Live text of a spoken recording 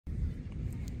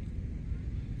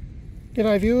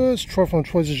G'day viewers, Troy from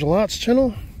Troy's Digital Arts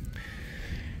channel.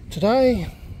 Today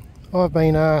I've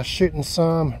been shooting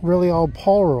some really old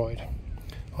Polaroid.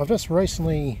 I've just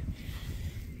recently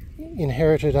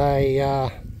inherited a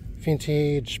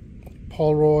vintage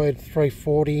Polaroid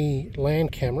 340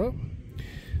 land camera.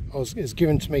 It was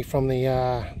given to me from the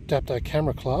Dapto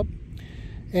Camera Club,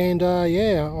 and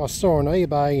yeah, I saw on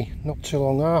eBay not too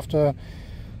long after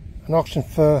an auction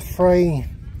for 3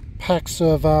 packs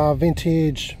of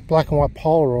vintage black and white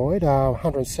Polaroid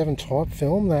 107 type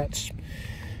film that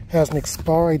has an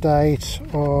expiry date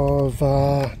of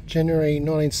January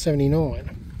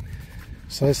 1979.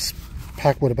 So this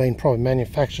pack would have been probably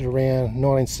manufactured around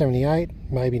 1978,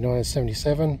 maybe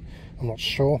 1977, I'm not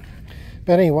sure.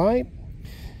 But anyway,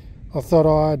 I thought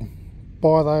I'd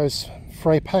buy those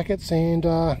 3 packets and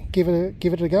give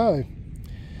it a go.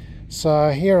 So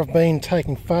here I've been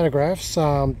taking photographs,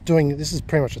 this is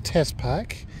pretty much a test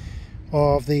pack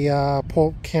of the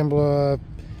Port Kembla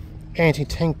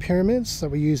anti-tank pyramids that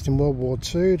were used in World War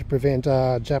II to prevent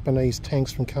Japanese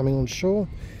tanks from coming on shore.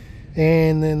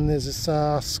 And then there's this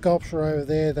sculpture over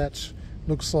there that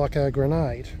looks like a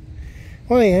grenade.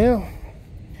 Well, anyhow,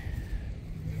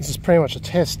 this is pretty much a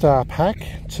test pack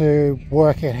to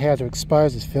work out how to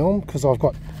expose this film, because I've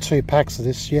got 2 packs of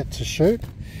this yet to shoot.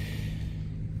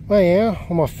 Well, yeah,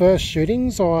 on my first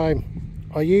shootings, I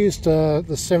used the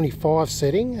 75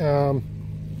 setting.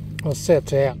 I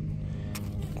set out.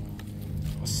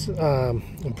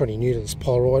 I'm pretty new to this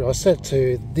Polaroid. I set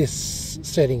to this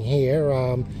setting here,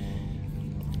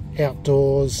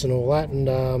 outdoors and all that, and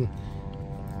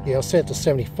yeah, I set to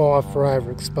 75 for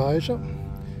overexposure,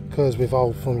 because with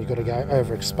old film you've got to go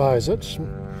overexpose it.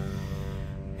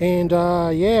 And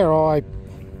yeah, I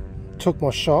took my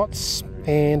shots.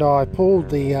 And I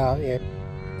pulled the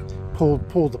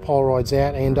pulled the Polaroids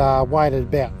out and waited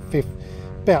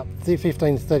about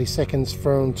 15 to 30 seconds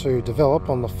for them to develop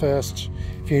on the first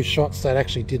few shots that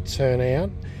actually did turn out.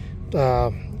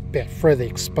 About 3 of the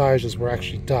exposures were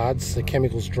actually duds, the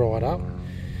chemicals dried up.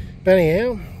 But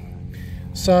anyhow,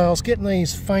 so I was getting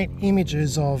these faint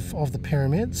images of the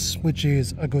pyramids, which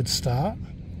is a good start.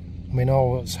 I mean, I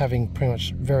was having pretty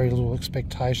much very little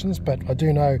expectations, but I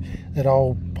do know that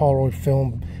old Polaroid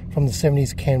film from the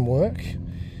 70s can work.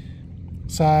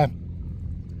 So I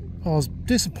was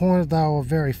disappointed they were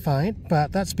very faint,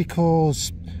 but that's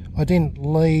because I didn't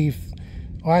leave.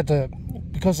 I had to,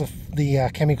 because of the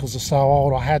chemicals are so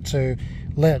old, I had to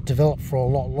let it develop for a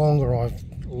lot longer. I've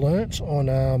learnt on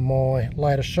my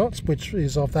later shots, which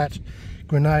is of that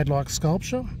grenade-like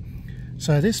sculpture.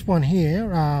 So this one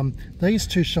here, these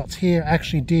 2 shots here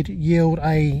actually did yield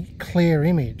a clear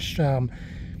image.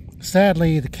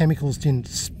 Sadly, the chemicals didn't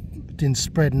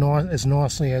spread as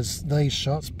nicely as these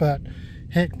shots, but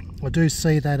heck, I do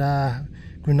see that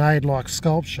grenade-like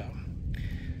sculpture.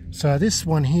 So this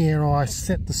one here, I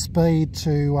set the speed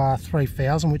to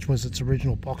 3000, which was its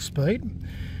original box speed.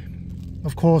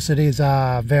 Of course, it is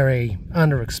very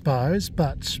underexposed,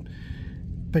 but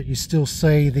you still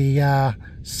see the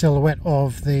silhouette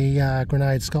of the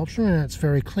grenade sculpture, and it's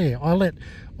very clear. I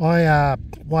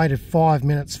waited 5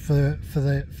 minutes for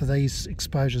these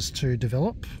exposures to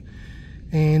develop,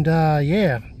 and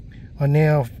yeah, I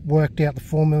now worked out the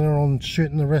formula on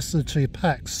shooting the rest of the 2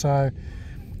 packs. So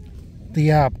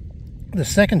the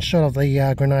second shot of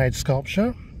the grenade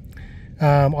sculpture,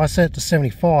 I set it to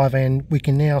 75, and we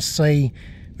can now see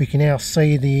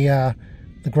the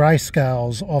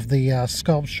grayscales of the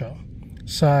sculpture.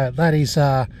 So that is,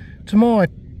 to my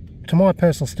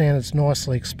personal standards,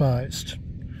 nicely exposed.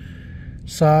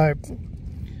 So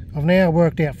I've now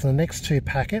worked out for the next 2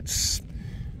 packets.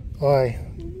 I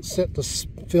set the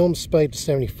film speed to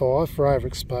 75 for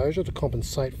overexposure to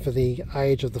compensate for the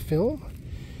age of the film,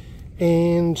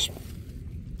 and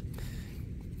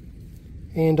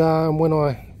when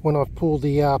I pull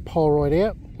the Polaroid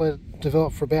out, let it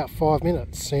develop for about 5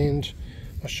 minutes, and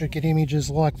I should get images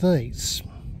like these.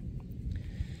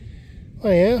 Oh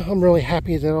yeah, I'm really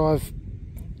happy that I've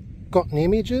gotten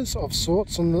images of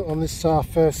sorts on this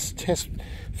first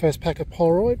pack of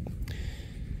Polaroid.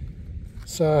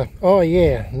 So, oh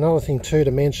yeah, another thing too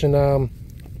to mention.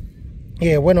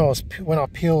 Yeah, when I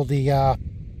peeled the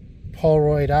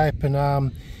Polaroid open,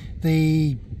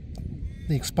 the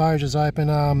exposures open,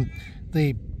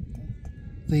 the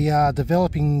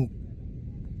developing.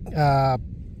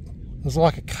 There's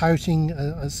like a coating,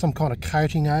 some kind of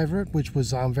coating over it, which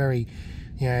was very,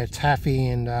 taffy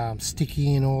and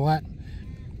sticky and all that.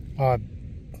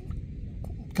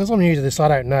 Because I'm new to this, I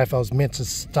don't know if I was meant to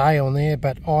stay on there,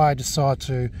 but I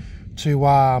decided to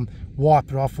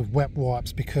wipe it off with wet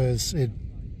wipes, because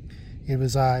it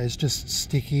was just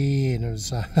sticky, and it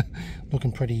was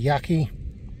looking pretty yucky.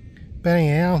 But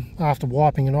anyhow, after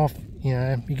wiping it off, you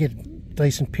know, you get a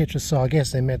decent picture, so I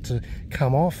guess they're meant to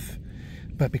come off.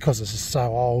 But because this is so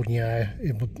old, you know,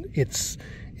 it's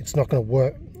not going to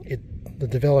work. The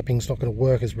developing's not going to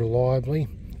work as reliably.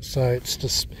 So it's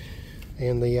just,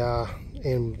 and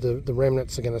the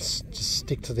remnants are going to just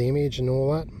stick to the image and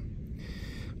all that.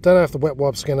 Don't know if the wet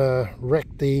wipe's going to wreck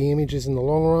the images in the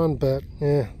long run, but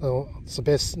yeah, well, it's the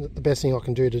best thing I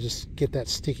can do to just get that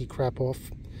sticky crap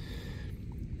off.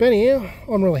 But anyhow,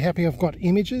 I'm really happy I've got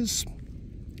images.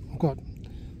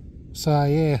 So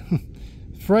yeah,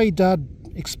 3 dud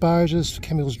exposures,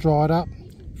 chemicals dried up,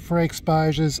 3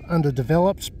 exposures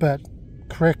underdeveloped but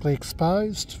correctly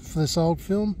exposed for this old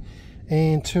film,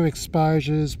 and 2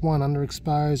 exposures, 1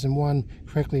 underexposed and 1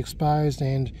 correctly exposed,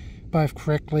 and both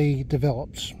correctly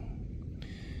developed.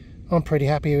 I'm pretty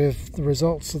happy with the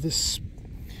results of this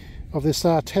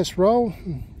test roll.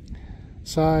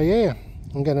 So yeah,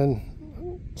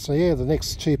 the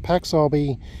next 2 packs I'll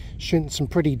be shooting some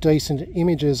pretty decent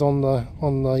images on the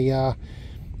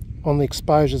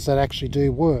exposures that actually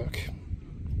do work.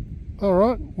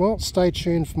 Alright, well, stay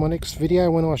tuned for my next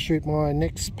video when I shoot my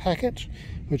next packet,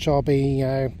 which I'll be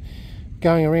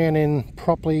going around and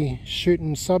properly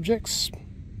shooting subjects.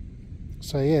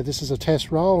 So yeah, this is a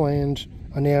test roll, and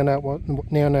I now know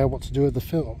what to do with the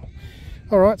film.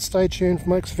 Alright, stay tuned for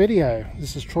my next video.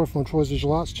 This is Troy from Troy's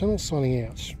Visual Arts channel, signing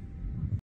out.